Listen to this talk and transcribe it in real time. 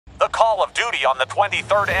call of duty on the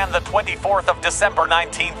 23rd and the 24th of December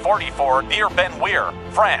 1944 near Benweer,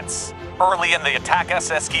 France. Early in the attack,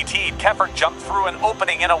 SSKT Kefurt jumped through an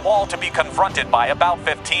opening in a wall to be confronted by about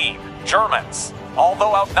 15 Germans.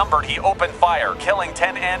 Although outnumbered, he opened fire, killing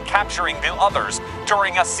 10 and capturing the others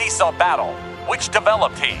during a seesaw battle, which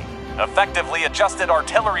developed. He effectively adjusted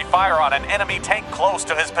artillery fire on an enemy tank close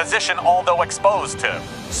to his position, although exposed to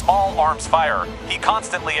small arms fire. He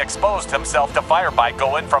constantly exposed himself to fire by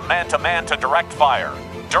going from man to direct fire.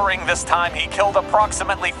 During this time, he killed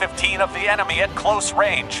approximately 15 of the enemy at close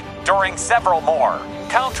range. During several more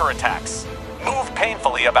counterattacks, moved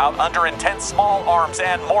painfully about under intense small arms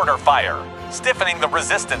and mortar fire, stiffening the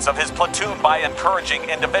resistance of his platoon by encouraging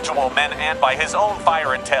individual men and by his own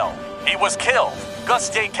fire until he was killed. Gus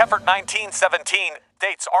J. Kefurt 1917,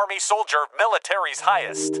 dates Army soldier, military's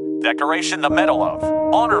highest decoration, the Medal of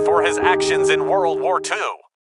Honor for his actions in World War II.